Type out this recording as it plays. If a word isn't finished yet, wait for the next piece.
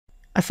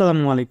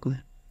আসসালামু আলাইকুম।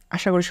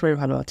 আশা করি সবাই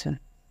ভালো আছেন।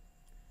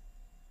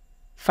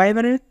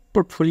 ফাইবারের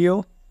পোর্টফোলিও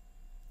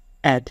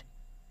অ্যাড।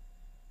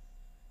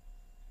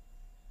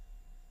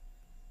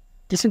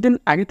 কিছুদিন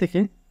আগে থেকে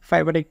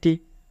ফাইবার একটি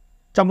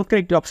চমৎকার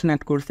একটি অপশন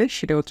অ্যাড করছে,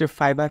 সেটা হচ্ছে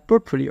ফাইবার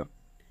পোর্টফোলিও।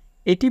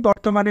 এটি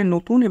বর্তমানে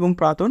নতুন এবং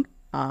পুরাতন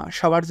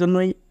সবার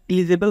জন্যই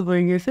এলিজেবল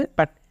হয়ে গিয়েছে।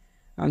 বাট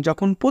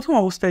যখন প্রথম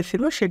অবস্থায়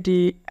ছিল সেটি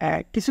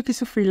কিছু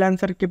কিছু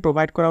ফ্রিল্যান্সারকে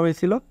প্রোভাইড করা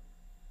হয়েছিল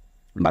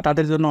বা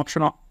তাদের জন্য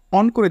অপশন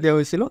অন করে দেওয়া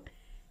হয়েছিল।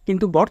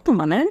 কিন্তু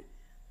বর্তমানে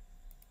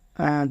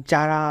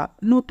যারা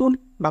নতুন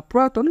বা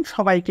পুরাতন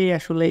সবাইকেই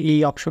আসলে এই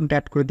অপশনটা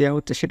অ্যাড করে দেওয়া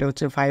হচ্ছে, সেটা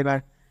হচ্ছে ফাইবার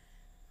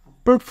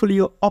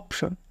পোর্টফোলিও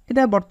অপশন।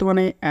 এটা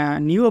বর্তমানে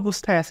নিউ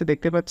অবস্থায় আছে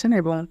দেখতে পাচ্ছেন,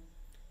 এবং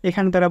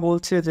এখানে তারা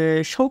বলছে যে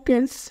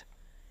showcase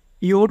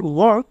your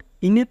work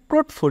in a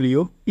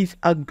portfolio is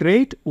a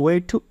great way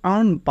to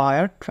earn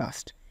buyer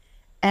trust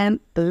and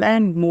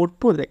land more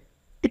project.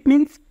 It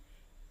means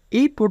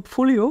এই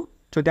পোর্টফোলিও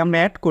যদি আমরা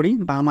অ্যাড করি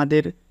বা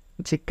আমাদের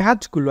যে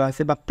কাজগুলো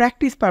আছে বা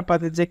প্র্যাকটিস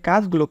পারপাসে যে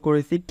কাজগুলো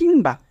করেছি,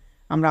 কিংবা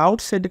আমরা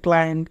আউটসাইড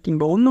ক্লায়েন্ট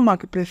কিংবা অন্য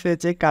মার্কেট প্লেসে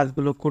যে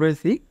কাজগুলো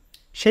করেছি,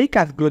 সেই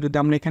কাজগুলো যদি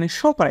আমরা এখানে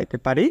শো করাইতে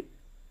পারি,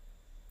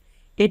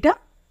 এটা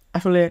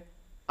আসলে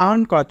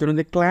আর্ন করার জন্য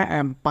যে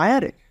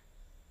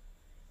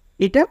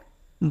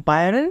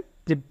বায়ারের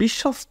যে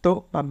বিশ্বস্ত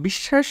বা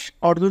বিশ্বাস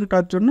অর্জন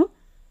করার জন্য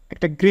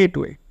একটা গ্রেট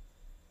ওয়ে,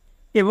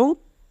 এবং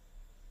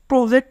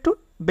প্রজেক্টও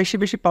বেশি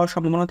বেশি পাওয়ার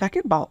সম্ভাবনা থাকে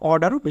বা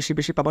অর্ডারও বেশি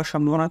বেশি পাওয়ার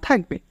সম্ভাবনা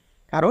থাকবে,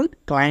 কারণ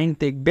ক্লায়েন্ট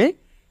দেখবে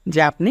যে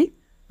আপনি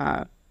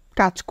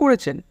কাজ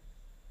করেছেন।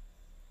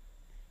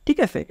 ঠিক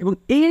আছে, এবং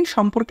এই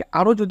সম্পর্কে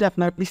আরও যদি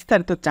আপনার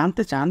বিস্তারিত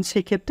জানতে চান,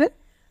 সেক্ষেত্রে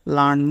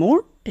লার্ন মোর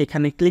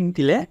এখানে ক্লিক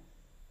দিলে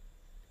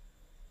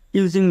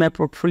ইউজিং মাই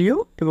পোর্টফোলিও,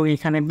 এবং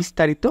এখানে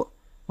বিস্তারিত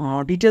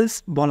ডিটেলস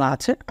বলা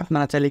আছে,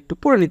 আপনারা চাইলে একটু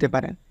পড়ে নিতে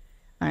পারেন।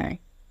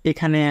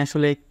 এখানে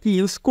আসলে কি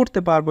ইউজ করতে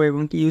পারবো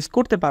এবং কি ইউজ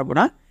করতে পারবো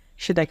না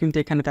সেটা কিন্তু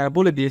এখানে তারা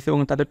বলে দিয়েছে,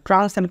 এবং তাদের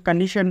টার্মস অ্যান্ড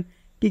কন্ডিশন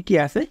কী কী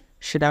আছে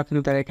সেটাও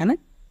কিন্তু তারা এখানে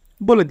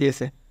বলে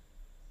দিয়েছে।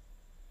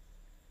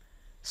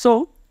 সো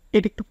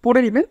এটা একটু পড়ে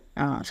নেবেন,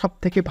 সব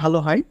থেকে ভালো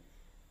হয়।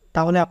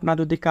 তাহলে আপনার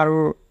যদি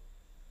কারোর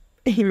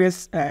ইউএস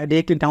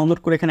ডিরেক্টলি ডাউনলোড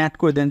করে এখানে অ্যাড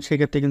করে দেন,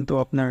 সেক্ষেত্রে কিন্তু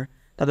আপনার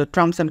তাদের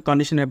টার্মস অ্যান্ড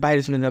কন্ডিশনের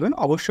বাইরে চলে যাবেন।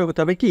 অবশ্যই হতে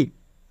হবে কি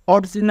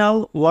অরিজিনাল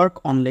ওয়ার্ক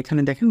অনলি।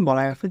 এখানে দেখেন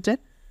বলা আছে যে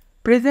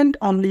present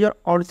only your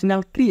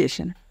original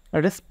creation,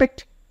 respect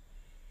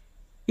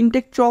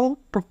intellectual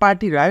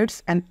property rights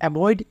and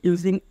avoid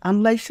using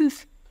আনলাইসেন্স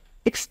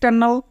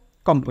external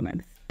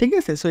components. ঠিক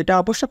আছে, সো এটা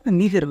অবশ্যই আপনার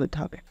নিজের হতে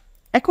হবে।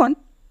 এখন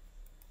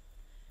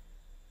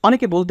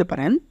অনেকে বলতে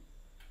পারেন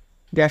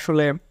যে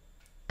আসলে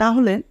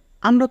তাহলে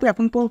আমরা তো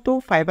এখন পর্যন্ত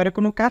ফাইবারে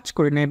কোনো কাজ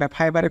করি নাই, বা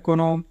ফাইবারে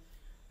কোনো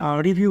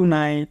রিভিউ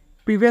নাই,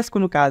 প্রিভিয়াস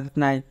কোনো কাজ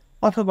নাই,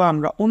 অথবা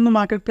আমরা অন্য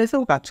মার্কেট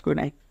প্লেসেও কাজ করি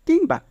নাই,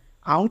 কিংবা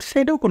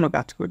আউটসাইডেও কোনো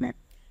কাজ করি নাই।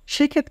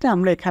 সেক্ষেত্রে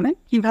আমরা এখানে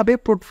কিভাবে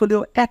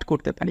পোর্টফোলিও অ্যাড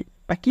করতে পারি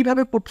বা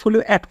কিভাবে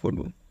পোর্টফোলিও অ্যাড করব?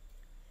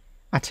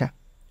 আচ্ছা,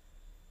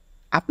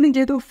 আপনি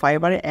যেহেতু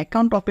ফাইবারে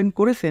অ্যাকাউন্ট ওপেন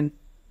করেছেন,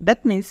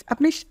 দ্যাট মিনস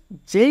আপনি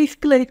যে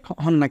স্কিলে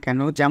হন না কেন,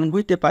 যেমন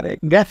হইতে পারে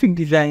গ্রাফিক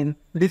ডিজাইন,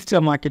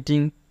 ডিজিটাল মার্কেটিং,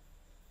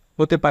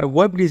 হতে পারে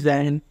ওয়েব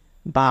ডিজাইন,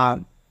 বা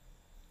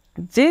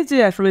যে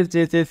আসলে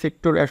যে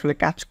সেক্টরে আসলে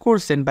কাজ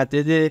করছেন বা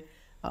যে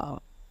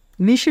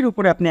নিশের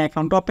উপরে আপনি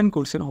অ্যাকাউন্ট ওপেন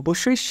করছেন,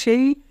 অবশ্যই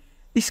সেই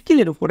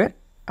স্কিলের উপরে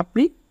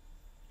আপনি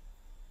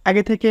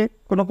আগে থেকে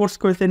কোনো কোর্স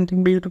করেছেন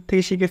কিংবা ইউটিউব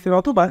থেকে শিখেছেন,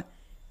 অথবা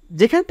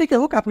যেখান থেকে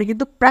হোক আপনি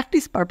কিন্তু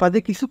প্র্যাকটিস পারপাসে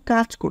কিছু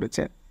কাজ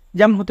করেছেন।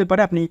 যেমন হতে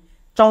পারে আপনি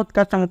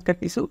চমৎকার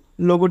কিছু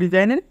লোগো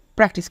ডিজাইনের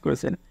প্র্যাকটিস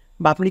করেছেন,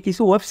 বা আপনি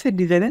কিছু ওয়েবসাইট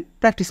ডিজাইনের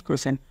প্র্যাকটিস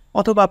করেছেন,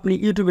 অথবা আপনি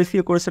ইউটিউবে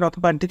সিও করেছেন,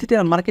 অথবা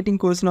ডিজিটাল মার্কেটিং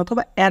করেছেন,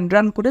 অথবা অ্যাড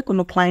রান করে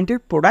কোনো ক্লায়েন্টের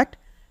প্রোডাক্ট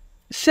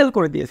সেল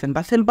করে দিয়েছেন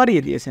বা সেল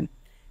বাড়িয়ে দিয়েছেন।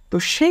 তো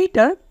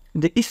সেইটার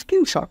যে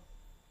স্ক্রিনশট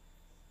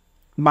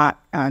বা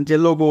যে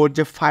লোগোর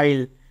যে ফাইল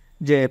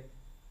যে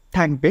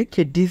থাকবে,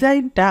 সেই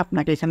ডিজাইনটা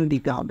আপনাকে এখানে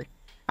দিতে হবে।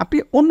 আপনি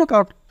অন্য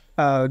কারোর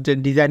যে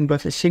ডিজাইনগুলো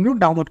আছে সেগুলো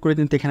ডাউনলোড করে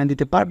কিন্তু এখানে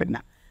দিতে পারবেন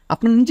না,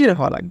 আপনার নিজের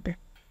হওয়া লাগবে।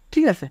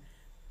 ঠিক আছে,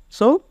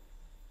 সো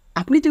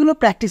আপনি যেগুলো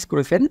প্র্যাকটিস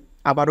করেছেন,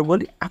 আবারও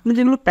বলি, আপনি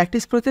যেগুলো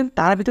প্র্যাকটিস করেছেন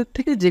তার ভিতর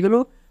থেকে যেগুলো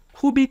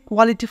খুবই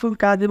কোয়ালিটিফুল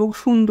কাজ এবং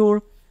সুন্দর,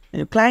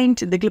 ক্লায়েন্ট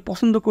দেখলে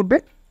পছন্দ করবে,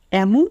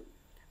 এমন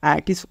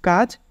কিছু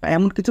কাজ বা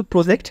এমন কিছু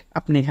প্রজেক্ট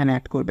আপনি এখানে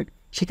অ্যাড করবেন।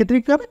 সেক্ষেত্রে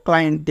কী হবে,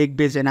 ক্লায়েন্ট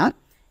দেখবে যে না,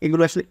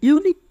 এগুলো আসলে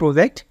ইউনিক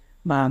প্রজেক্ট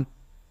বা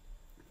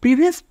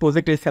প্রিভিয়াস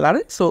প্রজেক্টের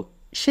সেলারে। সো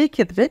সেই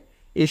ক্ষেত্রে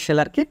এই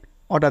সেলারকে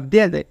অর্ডার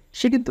দেওয়া যায়,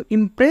 সে কিন্তু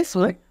ইমপ্রেস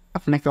হয়ে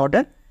আপনাকে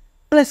অর্ডার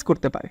প্লেস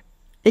করতে পারে।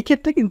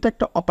 এক্ষেত্রে কিন্তু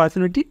একটা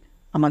অপরচুনিটি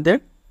আমাদের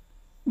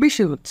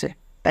বেশি হচ্ছে।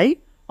 তাই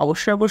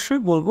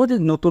অবশ্যই বলবো যে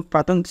নতুন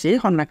পুরাতন যে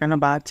হন না কেন,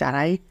 বা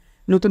যারাই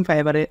নতুন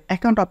ফাইবারে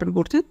অ্যাকাউন্ট ওপেন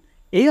করছেন,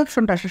 এই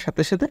অপশনটা আসার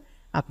সাথে সাথে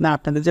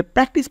আপনাদের যে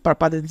প্র্যাকটিস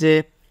পারপাসের যে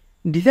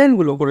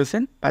ডিজাইনগুলো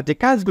করেছেন বা যে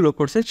কাজগুলো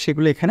করছেন,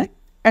 সেগুলো এখানে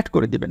অ্যাড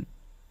করে দেবেন।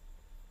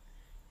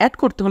 অ্যাড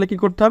করতে হলে কী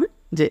করতে হবে,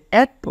 যে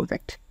অ্যাড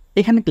প্রজেক্ট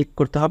এখানে ক্লিক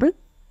করতে হবে।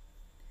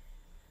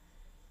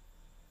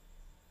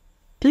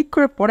 ক্লিক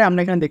করার পরে আমরা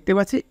এখানে দেখতে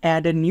পাচ্ছি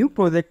add a new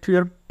project to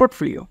your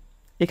portfolio.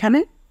 এখানে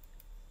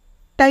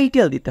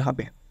টাইটেল দিতে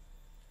হবে।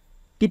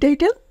 কি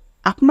টাইটেল?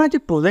 আপনার যে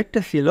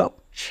প্রজেক্টটা ছিল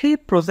সেই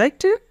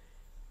প্রজেক্টের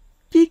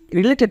কী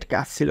রিলেটেড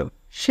কাজ ছিল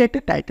সেটা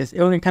টাইটেল,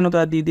 এবং এখানেও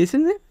তারা দিয়ে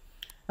দিয়েছেন যে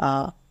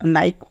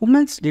Naik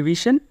women's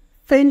division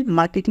fail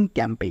marketing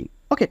campaign.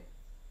 ওকে,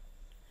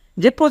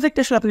 যে প্রজেক্ট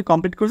আসলে আপনি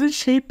কমপ্লিট করেছেন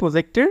সেই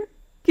প্রজেক্টের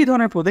কী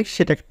ধরনের প্রজেক্ট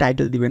সেটা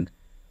টাইটেল দিবেন।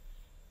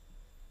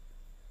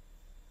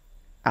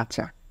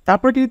 আচ্ছা,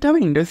 তারপর কী দিতে হবে?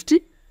 ইন্ডাস্ট্রি,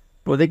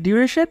 প্রজেক্ট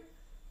ডিউরেশন,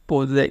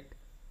 প্রজেক্ট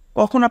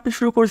কখন আপনি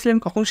শুরু করেছিলেন,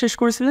 কখন শেষ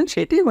করেছিলেন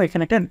সেটাই, এবং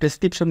এখানে একটা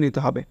ডেসক্রিপশন দিতে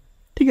হবে।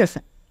 ঠিক আছে।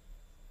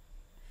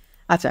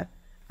 আচ্ছা,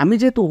 আমি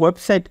যেহেতু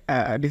ওয়েবসাইট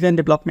ডিজাইন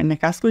ডেভেলপমেন্ট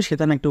নিয়ে কাজ করি,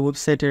 সেটা আমি একটা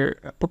ওয়েবসাইটের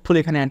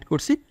পোর্টফোলিও এখানে অ্যাড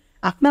করছি।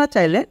 আপনারা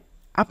চাইলে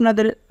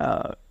আপনাদের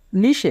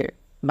নিশে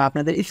বা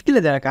আপনাদের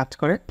স্কিলে যারা কাজ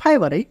করে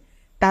ফাইবারেই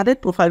তাদের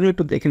প্রোফাইলগুলো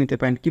একটু দেখে নিতে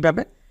পারেন।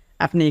 কীভাবে?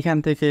 আপনি এখান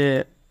থেকে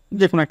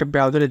যে কোনো একটা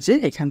ব্রাউজারে যেয়ে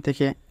এখান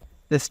থেকে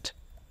জাস্ট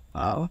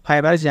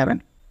ফাইবারে যাবেন।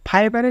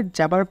 ফাইবারে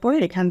যাবার পরে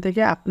এখান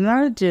থেকে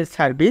আপনার যে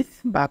সার্ভিস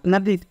বা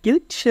আপনার যে স্কিল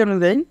সে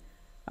অনুযায়ী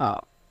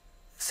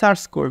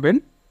সার্চ করবেন।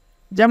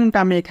 যেমনটা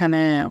আমি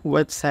এখানে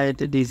ওয়েবসাইট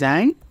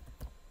ডিজাইন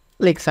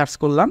সার্চ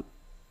করলাম।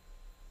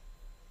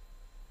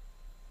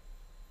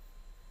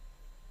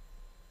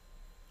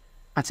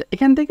 আচ্ছা,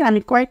 এখান থেকে আমি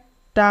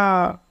কয়েকটা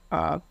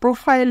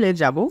প্রোফাইলে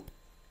যাব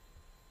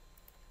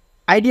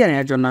আইডিয়া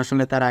নেওয়ার জন্য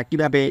আসলে তারা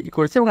কীভাবে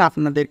করেছে, এবং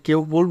আপনাদেরকেও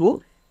বলবো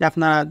যে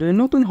আপনারা যদি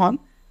নতুন হন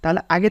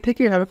তাহলে আগে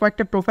থেকে এভাবে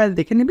কয়েকটা প্রোফাইল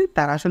দেখে নেবে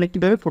তারা আসলে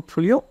কীভাবে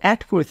পোর্টফোলিও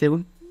অ্যাড করেছে এবং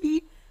কী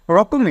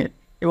রকমের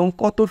এবং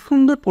কত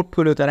সুন্দর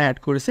পোর্টফোলিও তারা অ্যাড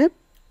করেছে।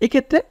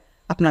 এক্ষেত্রে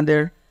আপনাদের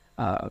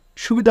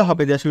সুবিধা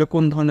হবে যে আসলে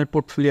কোন ধরনের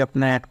পোর্টফোলিও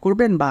আপনারা অ্যাড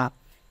করবেন, বা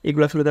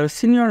এগুলো আসলে যারা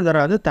সিনিয়র যারা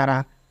আছে তারা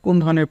কোন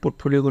ধরনের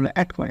পোর্টফোলিওগুলো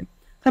অ্যাড করেন।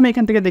 তো আমি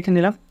এখান থেকে দেখে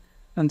নিলাম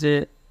যে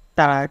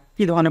তারা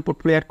কী ধরনের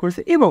পোর্টফোলিও অ্যাড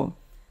করেছে এবং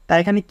তারা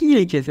এখানে কী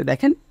লিখেছে।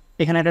 দেখেন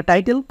এখানে একটা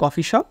টাইটেল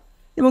কফি শপ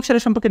এবং সেটা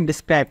সম্পর্কে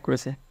ডিসক্রাইব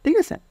করেছে। ঠিক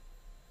আছে,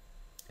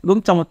 এবং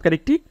চমৎকার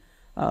একটি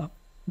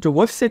যে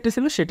ওয়েবসাইটটা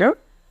ছিল সেটার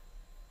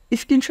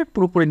স্ক্রিনশট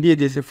পুরোপুরি দিয়ে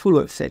দিয়েছে ফুল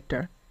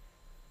ওয়েবসাইটটার।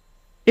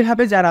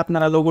 এভাবে যারা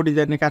আপনারা লোগো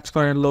ডিজাইনে কাজ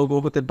করেন, লোগো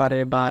হতে পারে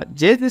বা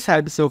যে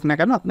সার্ভিস হোক না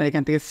কেন, আপনারা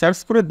এখান থেকে সার্চ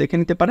করে দেখে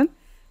নিতে পারেন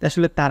যে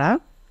আসলে তারা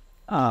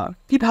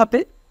কীভাবে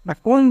বা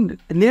কোন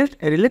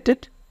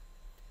রিলেটেড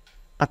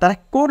বা তারা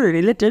কোন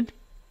রিলেটেড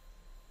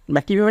বা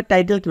কীভাবে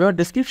টাইটেল কীভাবে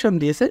ডেসক্রিপশন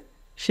দিয়েছে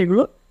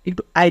সেগুলো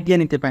একটু আইডিয়া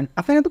নিতে পারেন।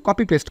 আপনারা কিন্তু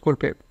কপি পেস্ট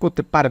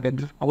করতে পারবেন,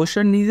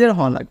 অবশ্যই নিজের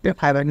হওয়া লাগবে।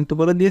 ফাইবার কিন্তু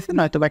বলে দিয়েছে,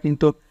 নয়তো বা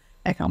কিন্তু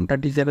অ্যাকাউন্টটা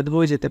ডিজেবল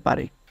হয়ে যেতে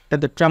পারে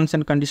তাদের টার্মস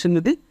অ্যান্ড কন্ডিশন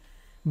যদি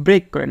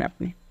ব্রেক করেন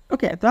আপনি।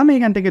 ওকে, তো আমি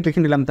এখান থেকে দেখে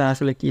নিলাম তারা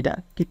আসলে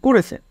কী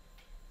করেছে।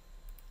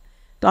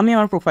 তো আমি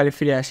আমার প্রোফাইলে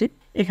ফিরে আসি।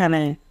 এখানে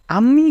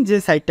আমি যে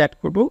সাইটটা অ্যাড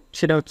করবো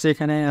সেটা হচ্ছে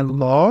এখানে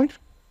ল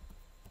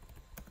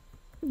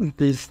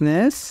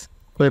বিজনেস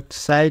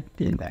ওয়েবসাইট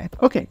ডিজাইন।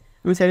 ওকে,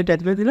 আমি সাইটে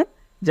টাইপ করে দিলাম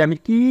যে আমি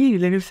কী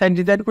রিলেটেড সাইট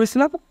ডিজাইন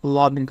করেছিলাম, ল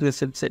বিজনেস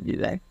ওয়েবসাইট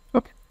ডিজাইন।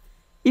 ওকে,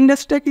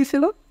 ইন্ডাস্ট্রিটা কী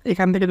ছিল,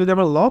 এখান থেকে যদি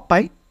আমরা ল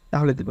পাই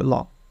তাহলে দেবো ল।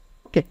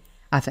 ওকে,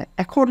 আচ্ছা,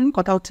 এখন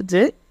কথা হচ্ছে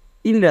যে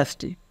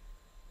ইন্ডাস্ট্রি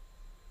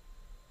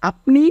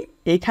আপনি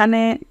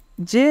এখানে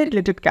যে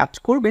রিলেটেড কাজ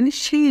করবেন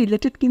সেই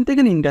রিলেটেড কিন্তু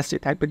এখানে ইন্ডাস্ট্রি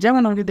থাকবে।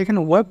 যেমন আমি দেখেন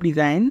ওয়েব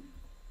ডিজাইন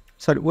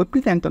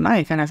তো না,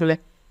 এখানে আসলে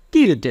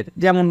কী রিলেটেড,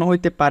 যেমন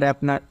হইতে পারে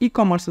আপনার ই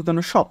কমার্সের জন্য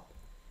শপ,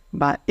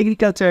 বা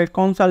agriculture,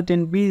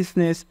 consultant,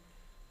 business,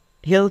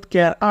 health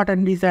care, art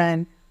and design.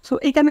 So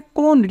এখানে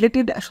কোন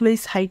রিলেটেড আসলে এই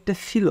সাইটটা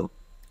ছিল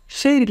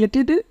সেই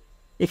রিলেটেড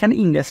এখানে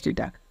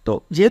ইন্ডাস্ট্রিটা। তো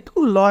যেহেতু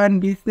ল অ্যান্ড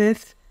বিজনেস,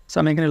 সো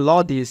আমি এখানে ল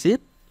দিয়েছি,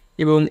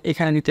 এবং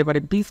এখানে নিতে পারে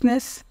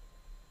বিজনেস,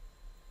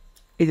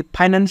 এই যে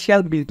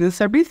ফাইন্যান্সিয়াল বিজনেস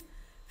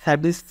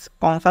সার্ভিস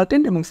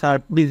কনসালটেন্ট এবং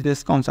বিজনেস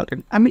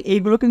কনসালটেন্ট, আমি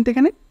এইগুলো কিন্তু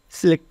এখানে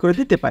সিলেক্ট করে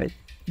দিতে পারি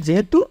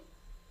যেহেতু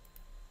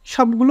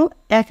সবগুলো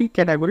একই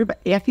ক্যাটাগরি বা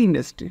একই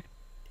ইন্ডাস্ট্রি।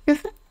 ঠিক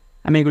আছে,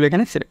 আমি এগুলো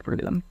এখানে সিলেক্ট করে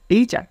দিলাম।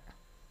 এই চারটা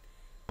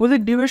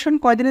প্রজেক্ট ডিউরেশন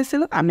কয়দিনের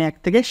ছিল, আমি 1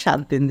 থেকে 7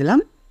 দিন দিলাম।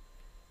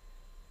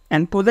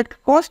 অ্যান্ড প্রজেক্ট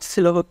কস্ট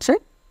ছিল হচ্ছে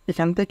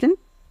এখান থেকে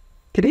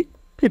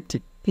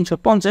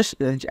 350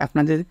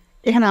 আপনাদের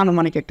এখানে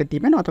আনুমানিক একটা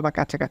দিবেন অথবা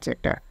কাছাকাছি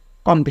একটা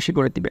কম বেশি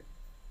করে দিবেন।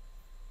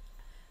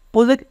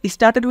 প্রজেক্ট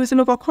স্টার্টেড হয়েছিল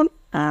কখন,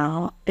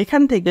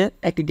 এখান থেকে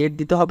একটি ডেট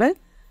দিতে হবে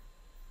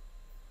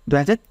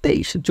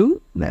 2023 জুন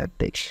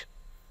 2023।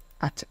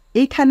 আচ্ছা,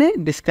 এইখানে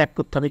ডিসক্রাইব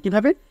করতে হবে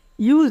কীভাবে।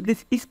 Use this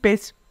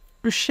space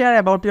to share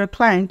about your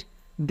client,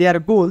 there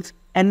goals,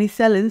 any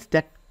challenge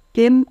that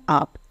came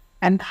up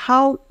and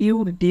how you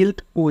dealt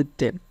with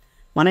them।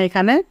 মানে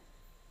এখানে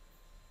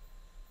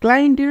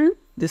ক্লায়েন্টের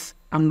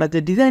আমরা যে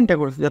ডিজাইনটা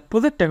করেছি, যে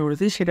প্রজেক্টটা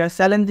করেছি সেটার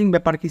চ্যালেঞ্জিং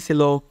ব্যাপার কী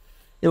ছিল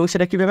এবং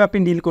সেটা কীভাবে আপনি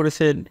ডিল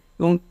করেছেন,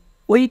 এবং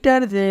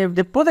ওইটার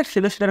যে প্রজেক্ট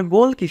ছিল সেটার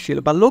গোল কী ছিল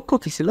বা লক্ষ্য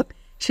কী ছিল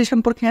সে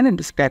সম্পর্কে এখানে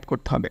ডিসক্রাইব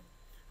করতে হবে।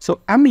 সো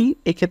আমি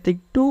এক্ষেত্রে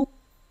একটু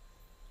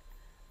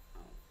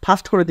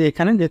ফাস্ট করে দিই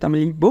এখানে, যেহেতু আমি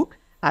লিখবো।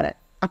 আর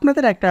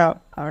আপনাদের একটা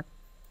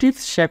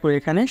টিপস শেয়ার করি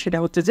এখানে, সেটা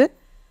হচ্ছে যে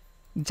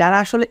যারা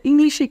আসলে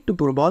ইংলিশে একটু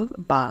দুর্বল,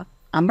 বা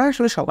আমরা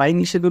আসলে সবাই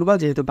ইংলিশে দুর্বল,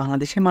 যেহেতু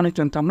বাংলাদেশের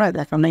মানুষজন তো আমরা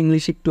দেখলাম না,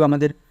 ইংলিশে একটু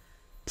আমাদের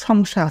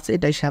সমস্যা আছে,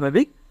 এটাই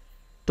স্বাভাবিক।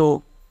 তো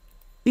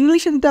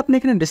ইংলিশে যদি আপনি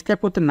এখানে ডিসক্রাইব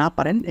করতে না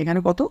পারেন, এখানে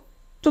কত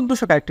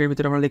 1400 ক্যারেক্টারের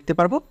ভিতরে আমরা লিখতে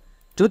পারবো।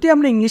 যদি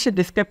আমরা ইংলিশে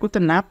ডিসক্রাইব করতে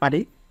না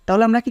পারি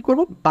তাহলে আমরা কী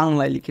করবো,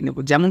 বাংলায় লিখে নেব।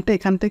 যেমনটা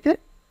এখান থেকে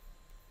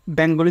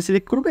বেঙ্গলি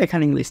সিলেক্ট করবো,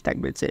 এখানে ইংলিশ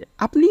থাকবে, যে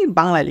আপনি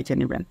বাংলায় লিখে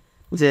নেবেন।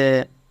 যে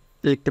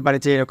লিখতে পারি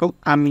যে এরকম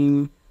আমি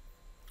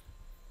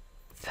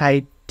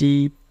সাইটটি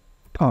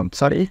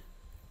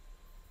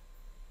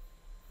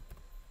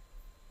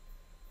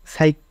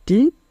সাইটটি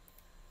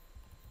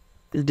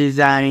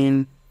ডিজাইন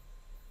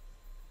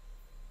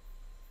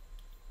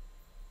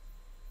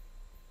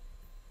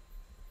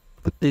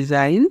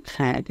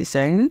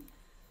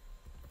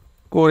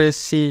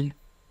করেছি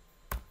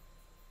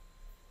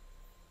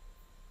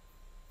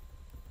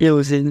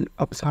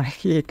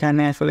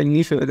এখানে আসলে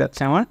ইংলিশ হয়ে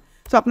যাচ্ছে আমার।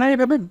 সো আপনারা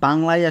এইভাবে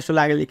বাংলায় আসলে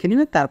আগে লিখে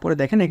নেবেন, তারপরে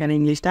দেখেন এখানে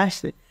ইংলিশটা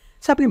আসছে।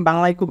 সো আপনি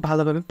বাংলায় খুব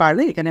ভালোভাবে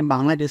পারলে এখানে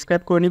বাংলায়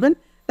ডিসক্রাইব করে নেবেন,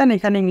 দেন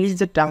এখানে ইংলিশ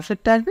যে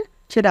ট্রান্সলেটটা আসবে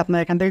সেটা আপনার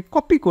এখান থেকে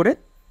কপি করে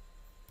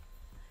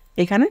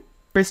এখানে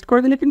পেস্ট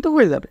করে দিলে কিন্তু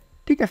হয়ে যাবে,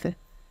 ঠিক আছে।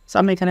 সো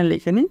আমি এখানে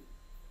লিখে নিই।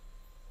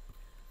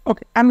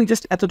 ওকে, আমি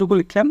জাস্ট এতটুকু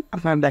লিখলাম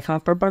আপনারা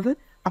দেখানোর পারপাসে।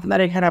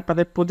 আপনারা এখানে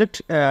আপনাদের প্রজেক্ট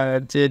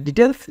যে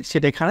ডিটেলস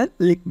সেটা এখানে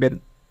লিখবেন।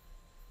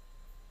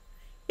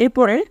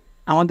 এরপরে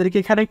আমাদেরকে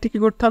এখানে একটা কী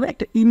করতে হবে,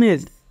 একটা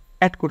ইমেজ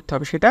অ্যাড করতে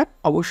হবে। সেটা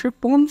অবশ্যই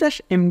 50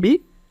 MB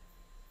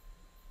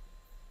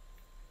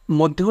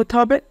মধ্যে হতে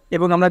হবে,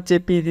 এবং আমরা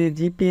JPG,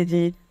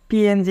 GPG,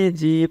 PNG,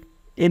 zip,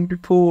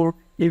 MP4,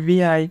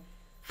 AVI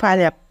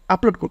ফাইলে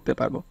আপলোড করতে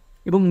পারবো,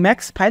 এবং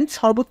ম্যাক্স ফাইল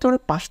সর্বোচ্চ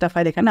 5টা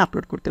ফাইল এখানে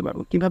আপলোড করতে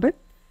পারবো। কীভাবে,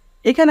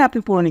 এখানে আপনি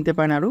পড়ে নিতে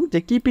পারেন আরও যে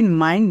keep in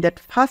mind that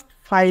first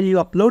file you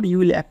upload you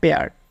will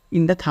appear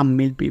in the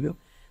thumbnail preview.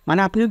 মানে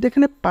আপনি যদি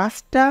এখানে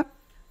 5টা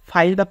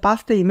ফাইল বা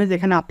 5টা ইমেজ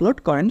এখানে আপলোড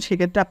করেন,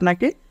 সেক্ষেত্রে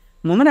আপনাকে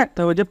মনে রাখতে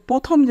হবে যে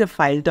প্রথম যে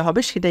ফাইলটা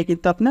হবে সেটাই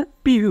কিন্তু আপনার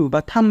প্রিভিউ বা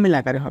থাম্বনেইল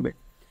আকারে হবে,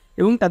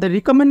 এবং তাদের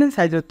রিকমেন্ডেড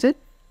সাইজ হচ্ছে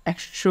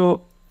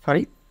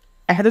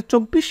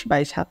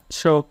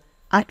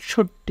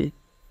 1024x768,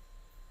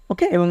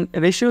 ওকে, এবং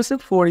রেশিও হচ্ছে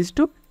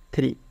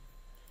 4:3।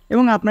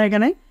 এবং আপনার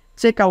এখানে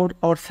চেক আউট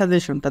অর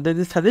সাজেশন, তাদের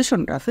যে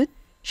সাজেশনটা আছে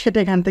সেটা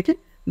এখান থেকে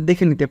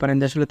দেখে নিতে পারেন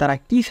যে আসলে তারা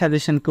কী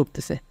সাজেশন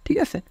করতেছে, ঠিক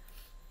আছে।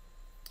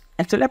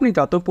 অ্যাকচুয়ালি আপনি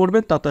যত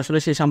পড়বেন তত আসলে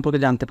সেই সম্পর্কে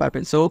জানতে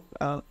পারবেন, সো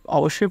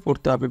অবশ্যই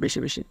পড়তে হবে বেশি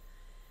বেশি।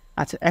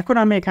 আচ্ছা, এখন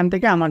আমি এখান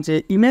থেকে আমার যে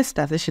ইমেজটা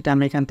আছে সেটা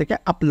আমি এখান থেকে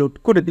আপলোড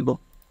করে দিব।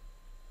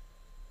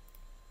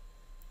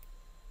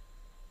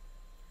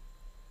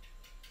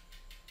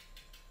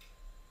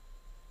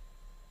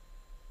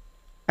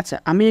 আচ্ছা,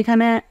 আমি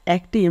এখানে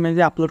একটি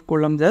ইমেজে আপলোড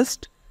করলাম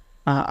জাস্ট।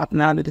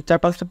 আপনার যদি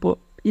 4-5টা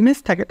ইমেজ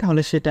থাকে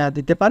তাহলে সেটা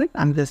দিতে পারেন,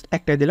 আমি জাস্ট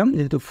একটাই দিলাম,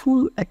 যেহেতু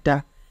ফুল একটা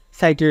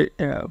সাইটের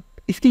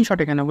স্ক্রিনশট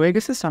এখানে হয়ে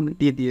গেছে, সো আমি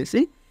দিয়ে দিয়েছি।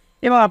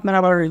 এবং আপনারা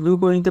আবার রিভিউ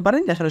করে নিতে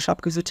পারেন যে আসলে সব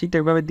কিছু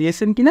ঠিকঠাকভাবে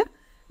দিয়েছেন কিনা,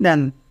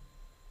 দেন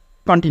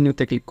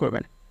কন্টিনিউতে ক্লিক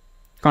করবেন,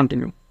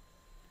 কন্টিনিউ।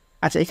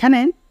 আচ্ছা, এখানে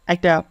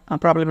একটা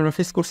প্রবলেম আমরা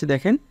ফেস করছি,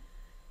 দেখেন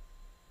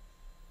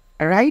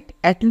রাইট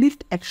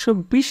অ্যাটলিস্ট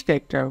 120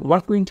 ক্যারেক্টার,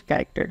 120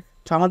 ক্যারেক্টার।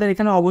 তো আমাদের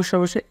এখানে অবশ্যই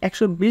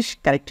 120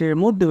 ক্যারেক্টারের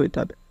মধ্যে হইতে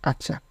হবে।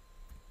 আচ্ছা,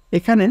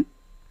 এখানে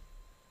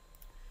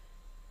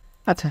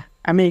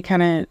আমি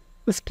এখানে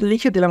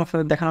লিখে দিলাম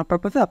আপনাদের দেখানোর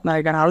পারপাসে। আপনারা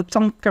এখানে আরও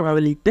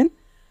চমৎকারভাবে লিখবেন,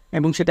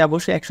 এবং সেটা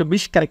অবশ্যই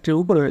 120 ক্যারেক্টারের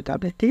উপরে হতে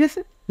হবে, ঠিক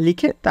আছে।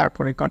 লিখে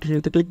তারপরে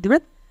কন্টিনিউতে ক্লিক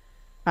দেবেন।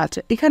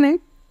 আচ্ছা, এখানে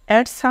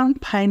অ্যাড সাম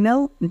ফাইনাল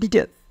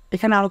ডিটেলস,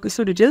 এখানে আরও কিছু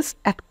ডিটেলস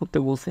অ্যাড করতে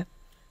বলছে।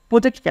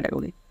 প্রজেক্ট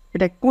ক্যাটাগরি,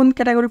 এটা কোন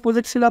ক্যাটাগরি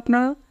প্রজেক্ট ছিল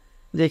আপনার,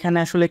 যে এখানে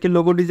আসলে কি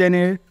লোগো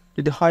ডিজাইনের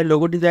যদি হয়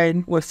লোগো ডিজাইন,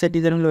 ওয়েবসাইট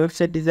ডিজাইন হলো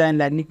ওয়েবসাইট ডিজাইন,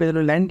 ল্যান্ডিং পেজ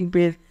হলো ল্যান্ডিং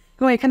পেজ,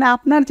 এবং এখানে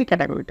আপনার যে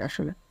ক্যাটাগরিটা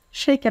আসলে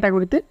সেই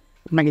ক্যাটাগরিতে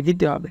আপনাকে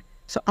দিতে হবে।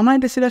 সো আমার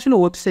এটা ছিল আসলে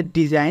ওয়েবসাইট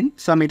ডিজাইন,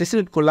 সো আমি এটা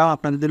সিলেক্ট করলাম।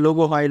 আপনার যদি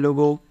লোগো হয়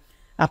লোগো,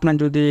 আপনার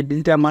যদি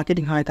ডিজিটাল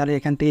মার্কেটিং হয় তাহলে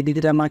এখান থেকে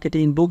ডিজিটাল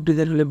মার্কেটিং, বুক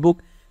ডিজাইন হলে বুক,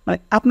 মানে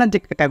আপনার যে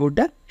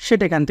ক্যাটাগরিটা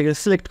সেটা এখান থেকে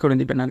সিলেক্ট করে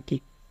নেবেন আর কি।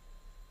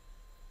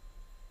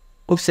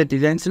 ওয়েবসাইট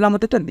ডিজাইন ছিল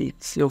আমাদেরটা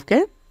দিচ্ছি, ওকে।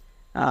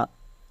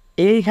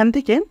 এইখান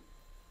থেকে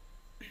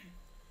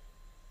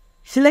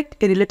সিলেক্ট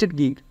এ রিলেটেড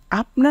গিগ,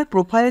 আপনার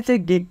প্রোফাইলে যে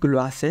গিগগুলো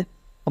আছে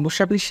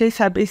অবশ্যই আপনি সেই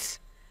সার্ভিস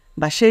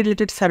বা সেই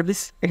রিলেটেড সার্ভিস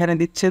এখানে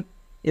দিচ্ছেন,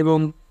 এবং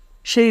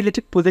সেই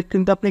রিলেটেড প্রজেক্ট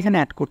কিন্তু আপনি এখানে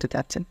অ্যাড করতে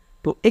চাচ্ছেন।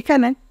 তো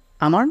এখানে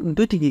আমার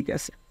 2টি গিগ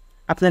আছে,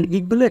 আপনার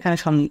গিগগুলো এখানে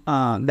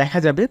দেখা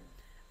যাবে।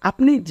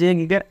 আপনি যে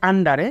গিগের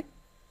আন্ডারে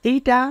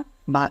এইটা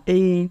বা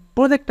এই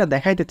প্রজেক্টটা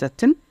দেখাইতে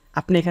চাচ্ছেন,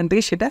 আপনি এখান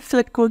থেকে সেটা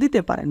সিলেক্ট করে দিতে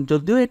পারেন,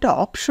 যদিও এটা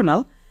অপশনাল।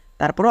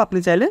 তারপরেও আপনি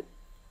চাইলে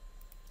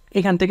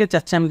এখান থেকে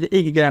চাচ্ছেন আমি যে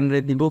এই গিগের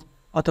আন্ডারে দিব,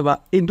 অথবা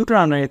এই দুটোর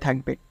আন্ডারে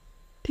থাকবে,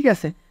 ঠিক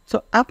আছে। সো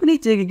আপনি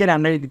যে গিগের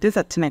আন্ডারে দিতে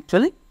চাচ্ছেন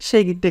অ্যাকচুয়ালি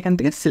সেই গিগটা এখান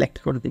থেকে সিলেক্ট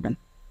করে দিবেন।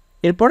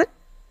 এরপরে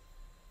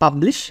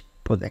পাবলিশ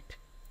প্রজেক্ট,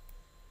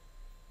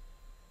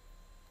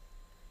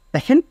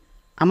 দেখেন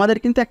আমাদের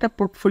কিন্তু একটা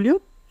পোর্টফোলিও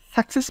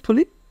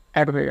সাকসেসফুলি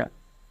অ্যাড হয়ে গেল।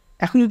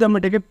 এখন যদি আমরা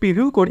এটাকে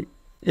প্রিভিউ করি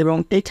এবং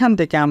এইখান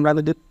থেকে আমরা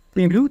যদি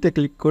প্রিভিউতে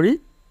ক্লিক করি,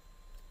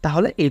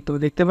 তাহলে এই তো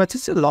দেখতে পাচ্ছি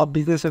যে ল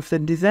বিজনেস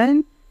ওয়েবসাইট ডিজাইন,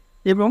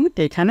 এবং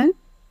এখানে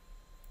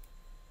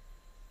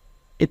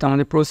এই তো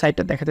আমাদের প্রো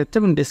সাইটটা দেখা যাচ্ছে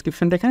এবং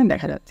ডেসক্রিপশনটা এখানে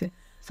দেখা যাচ্ছে।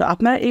 সো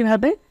আপনারা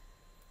এইভাবে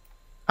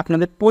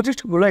আপনাদের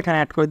প্রজেক্টগুলো এখানে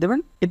অ্যাড করে দেবেন,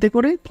 এতে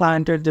করে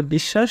ক্লায়েন্টের যে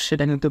বিশ্বাস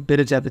সেটা কিন্তু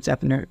বেড়ে যাবে যে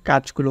আপনার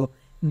কাজগুলো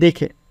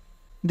দেখে।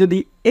 যদি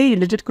এই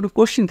রিলেটেড কোনো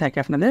কোশ্চেন থাকে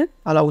আপনাদের,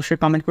 তাহলে অবশ্যই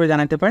কমেন্ট করে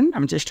জানাতে পারেন,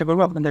 আমি চেষ্টা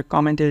করবো আপনাদের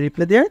কমেন্টে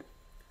রিপ্লাই দেওয়ার।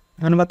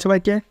 ধন্যবাদ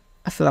সবাইকে,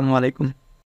 আসসালামু আলাইকুম।